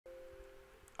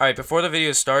Alright, before the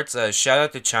video starts, shout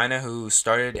out to China who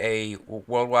started a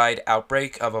worldwide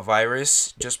outbreak of a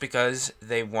virus just because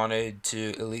they wanted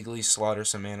to illegally slaughter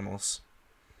some animals.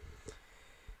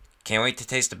 Can't wait to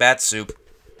taste the bat soup.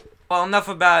 Well, enough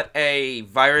about a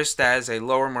virus that has a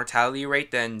lower mortality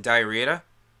rate than diarrhea.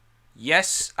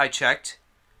 Yes, I checked.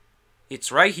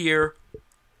 It's right here.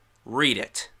 Read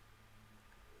it.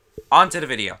 On to the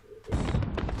video.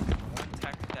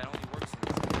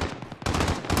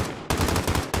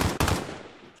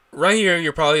 Right here,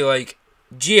 you're probably like,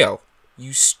 Geo,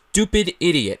 you stupid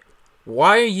idiot.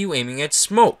 Why are you aiming at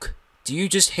smoke? Do you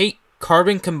just hate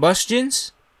carbon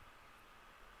combustions?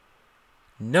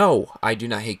 No, I do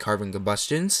not hate carbon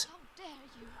combustions.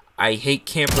 I hate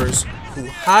campers who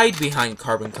hide behind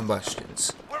carbon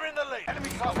combustions.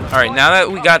 Alright, now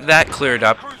that we got that cleared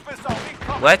up,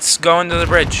 let's go into the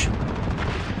bridge.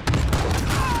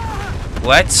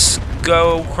 Let's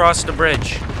go across the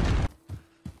bridge.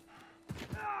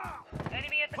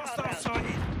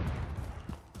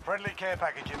 Friendly care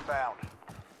package inbound.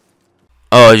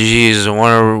 Oh jeez, I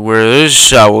wonder where this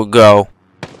shot will go.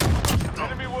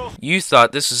 You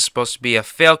thought this was supposed to be a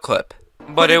fail clip,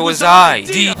 but it was I.